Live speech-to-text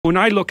When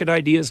I look at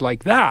ideas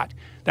like that,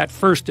 that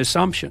first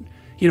assumption,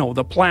 you know,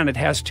 the planet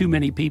has too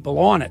many people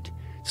on it,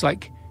 it's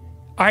like,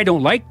 I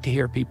don't like to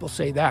hear people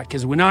say that,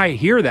 because when I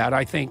hear that,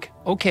 I think,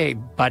 okay,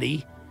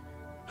 buddy,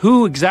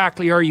 who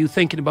exactly are you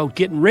thinking about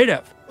getting rid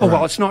of? Oh,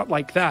 well, it's not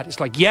like that. It's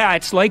like, yeah,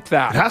 it's like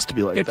that. It has to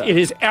be like that. It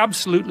is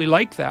absolutely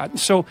like that.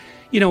 So,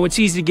 you know, it's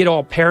easy to get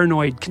all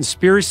paranoid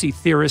conspiracy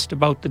theorist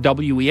about the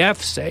WEF,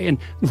 say, and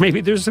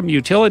maybe there's some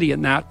utility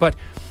in that. But,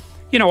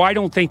 you know, I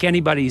don't think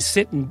anybody's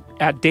sitting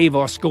at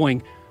Davos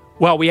going,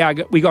 well,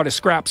 we got to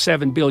scrap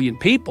 7 billion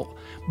people.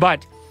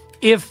 But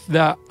if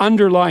the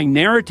underlying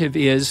narrative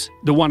is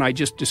the one I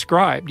just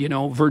described, you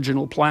know,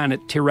 virginal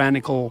planet,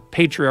 tyrannical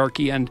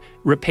patriarchy, and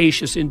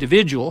rapacious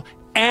individual,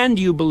 and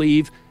you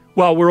believe,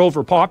 well, we're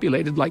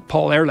overpopulated, like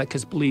Paul Ehrlich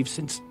has believed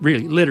since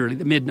really literally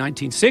the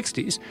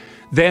mid-1960s,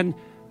 then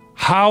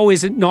how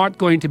is it not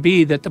going to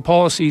be that the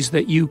policies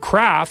that you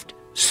craft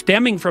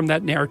stemming from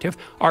that narrative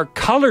are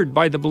colored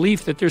by the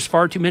belief that there's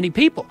far too many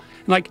people?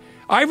 And like,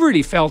 I've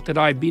really felt that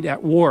I've been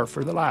at war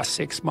for the last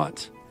 6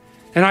 months.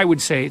 And I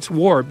would say it's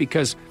war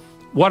because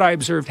what I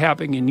observed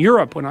happening in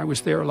Europe when I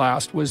was there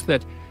last was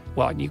that,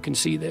 well, and you can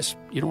see this,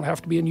 you don't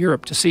have to be in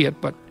Europe to see it,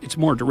 but it's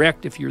more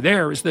direct if you're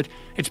there, is that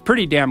it's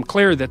pretty damn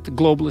clear that the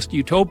globalist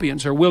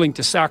utopians are willing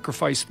to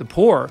sacrifice the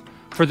poor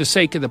for the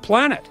sake of the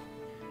planet.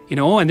 You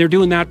know, and they're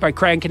doing that by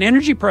cranking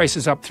energy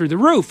prices up through the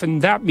roof,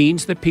 and that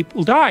means that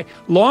people die.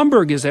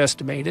 Lomborg has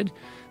estimated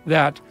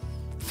that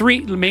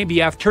maybe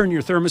you have to turn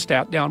your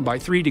thermostat down by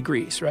 3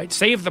 degrees, right?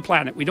 Save the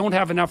planet. We don't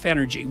have enough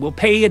energy. We'll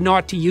pay you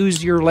not to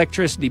use your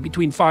electricity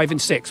between 5 and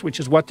 6, which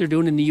is what they're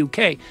doing in the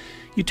UK.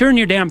 You turn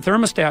your damn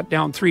thermostat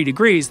down 3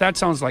 degrees, that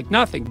sounds like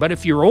nothing. But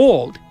if you're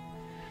old,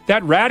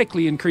 that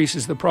radically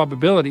increases the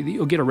probability that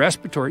you'll get a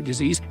respiratory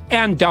disease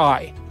and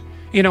die.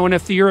 You know, and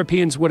if the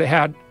Europeans would have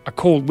had a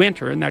cold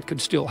winter, and that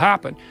could still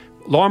happen,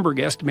 Lomborg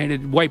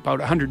estimated it'd wipe out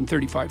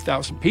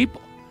 135,000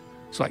 people.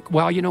 It's like,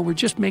 well, you know, we're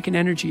just making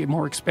energy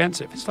more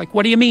expensive. It's like,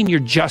 what do you mean you're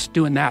just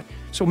doing that?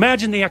 So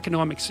imagine the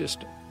economic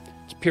system.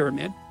 It's a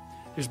pyramid.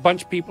 There's a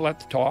bunch of people at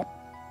the top.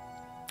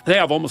 They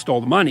have almost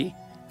all the money.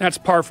 That's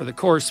par for the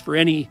course for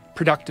any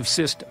productive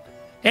system.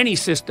 Any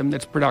system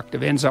that's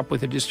productive ends up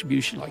with a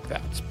distribution like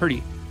that.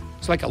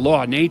 It's like a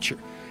law of nature.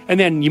 And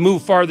then you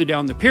move farther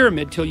down the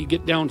pyramid till you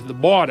get down to the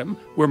bottom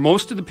where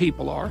most of the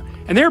people are,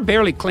 and they're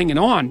barely clinging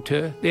on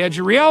to the edge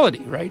of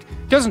reality, right?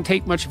 It doesn't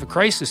take much of a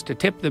crisis to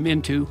tip them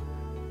into,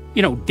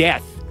 you know,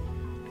 death.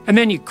 And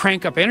then you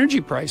crank up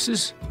energy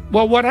prices.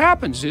 Well, what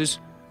happens is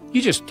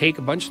you just take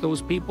a bunch of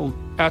those people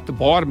at the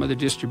bottom of the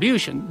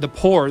distribution, the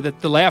poor that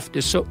the left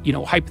is so, you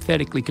know,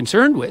 hypothetically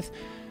concerned with,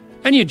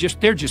 and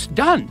they're just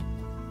done.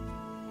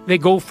 They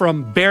go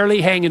from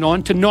barely hanging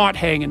on to not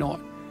hanging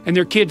on. And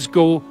their kids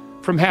go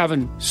from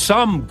having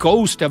some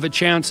ghost of a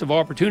chance of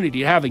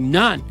opportunity to having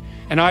none.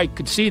 And I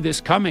could see this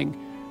coming.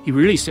 You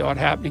really saw it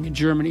happening in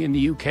Germany and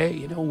the UK,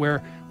 you know,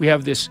 where we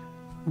have this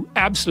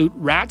absolute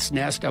rat's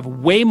nest of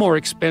way more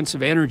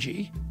expensive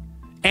energy.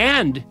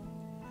 And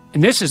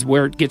this is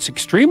where it gets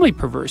extremely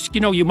perverse. You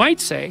know, you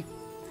might say,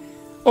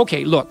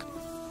 okay, look,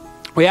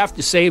 we have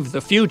to save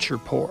the future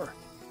poor.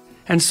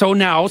 And so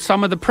now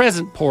some of the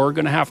present poor are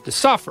going to have to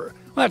suffer.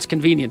 Well, that's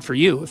convenient for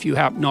you if you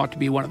happen not to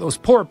be one of those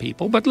poor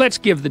people, but let's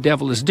give the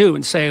devil his due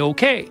and say,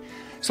 okay.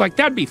 It's like,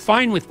 that'd be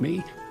fine with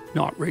me.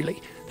 Not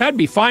really. That'd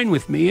be fine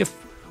with me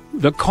if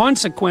the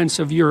consequence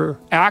of your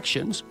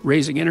actions,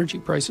 raising energy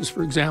prices,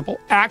 for example,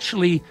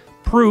 actually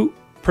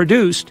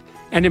produced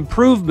an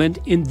improvement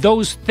in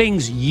those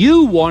things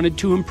you wanted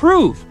to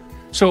improve.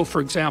 So, for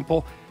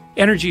example,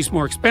 energy is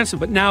more expensive,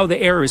 but now the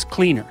air is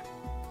cleaner.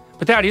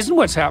 But that isn't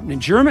what's happened in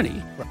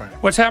Germany. Right.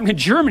 What's happened in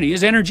Germany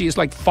is energy is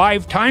like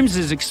 5 times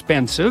as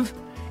expensive,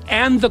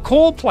 and the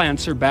coal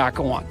plants are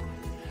back on.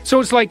 So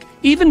it's like,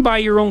 even by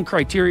your own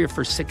criteria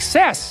for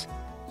success,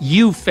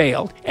 you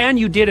failed, and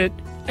you did it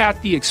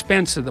at the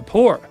expense of the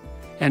poor.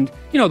 And,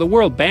 you know, the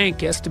World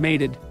Bank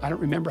estimated, I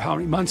don't remember how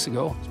many months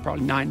ago, it's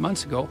probably 9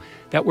 months ago,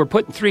 that we're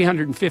putting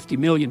 350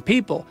 million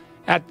people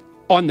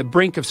on the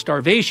brink of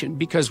starvation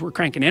because we're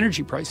cranking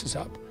energy prices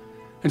up.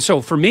 And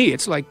so for me,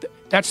 it's like,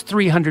 that's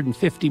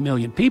 350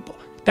 million people.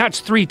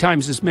 That's 3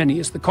 times as many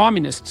as the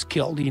communists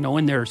killed, you know,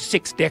 in their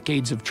 6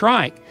 decades of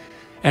trying.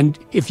 And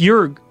if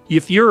your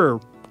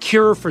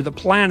cure for the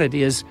planet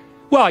is,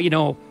 well, you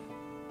know,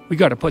 we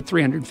got to put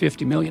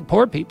 350 million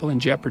poor people in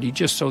jeopardy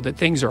just so that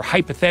things are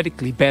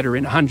hypothetically better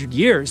in 100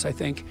 years, I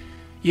think,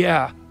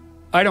 yeah,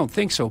 I don't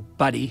think so,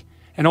 buddy.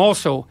 And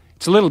also,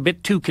 it's a little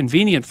bit too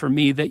convenient for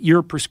me that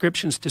your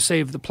prescriptions to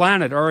save the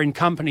planet are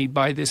accompanied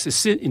by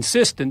this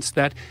insistence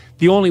that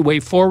the only way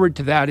forward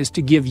to that is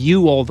to give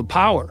you all the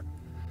power.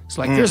 It's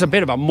like, there's a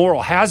bit of a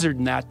moral hazard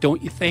in that,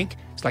 don't you think?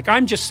 It's like,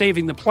 I'm just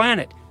saving the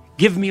planet.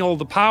 Give me all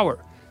the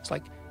power. It's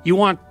like, you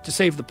want to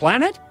save the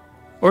planet?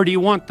 Or do you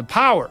want the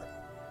power?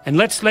 And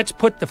let's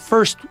put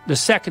the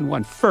second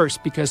one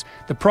first, because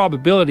the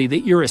probability that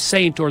you're a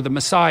saint or the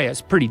Messiah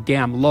is pretty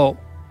damn low.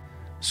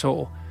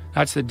 So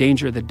That's the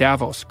danger of the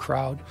Davos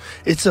crowd.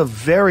 It's a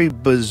very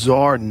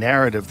bizarre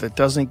narrative that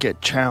doesn't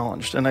get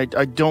challenged. And I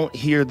don't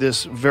hear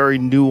this very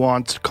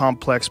nuanced,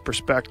 complex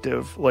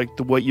perspective like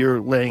what you're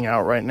laying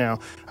out right now.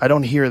 I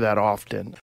don't hear that often.